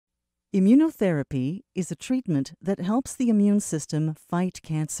Immunotherapy is a treatment that helps the immune system fight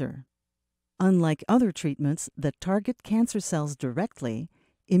cancer. Unlike other treatments that target cancer cells directly,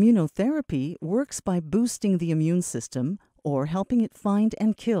 immunotherapy works by boosting the immune system or helping it find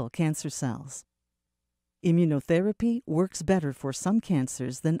and kill cancer cells. Immunotherapy works better for some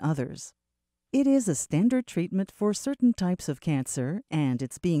cancers than others. It is a standard treatment for certain types of cancer, and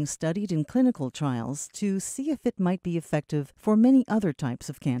it's being studied in clinical trials to see if it might be effective for many other types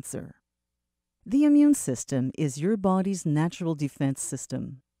of cancer. The immune system is your body's natural defense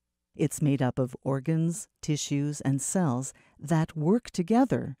system. It's made up of organs, tissues, and cells that work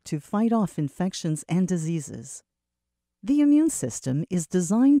together to fight off infections and diseases. The immune system is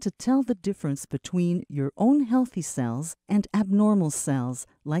designed to tell the difference between your own healthy cells and abnormal cells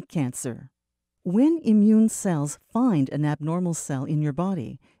like cancer. When immune cells find an abnormal cell in your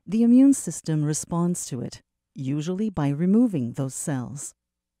body, the immune system responds to it, usually by removing those cells.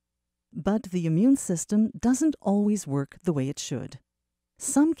 But the immune system doesn't always work the way it should.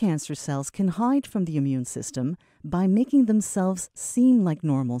 Some cancer cells can hide from the immune system by making themselves seem like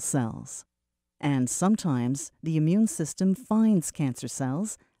normal cells. And sometimes the immune system finds cancer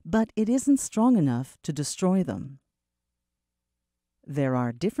cells, but it isn't strong enough to destroy them. There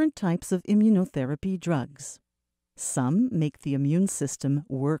are different types of immunotherapy drugs. Some make the immune system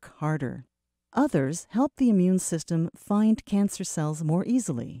work harder. Others help the immune system find cancer cells more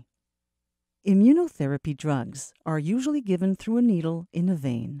easily. Immunotherapy drugs are usually given through a needle in a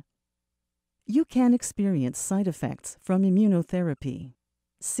vein. You can experience side effects from immunotherapy.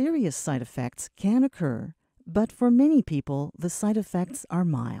 Serious side effects can occur, but for many people, the side effects are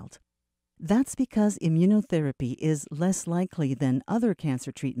mild. That's because immunotherapy is less likely than other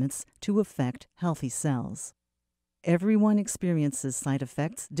cancer treatments to affect healthy cells. Everyone experiences side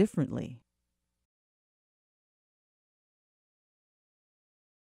effects differently.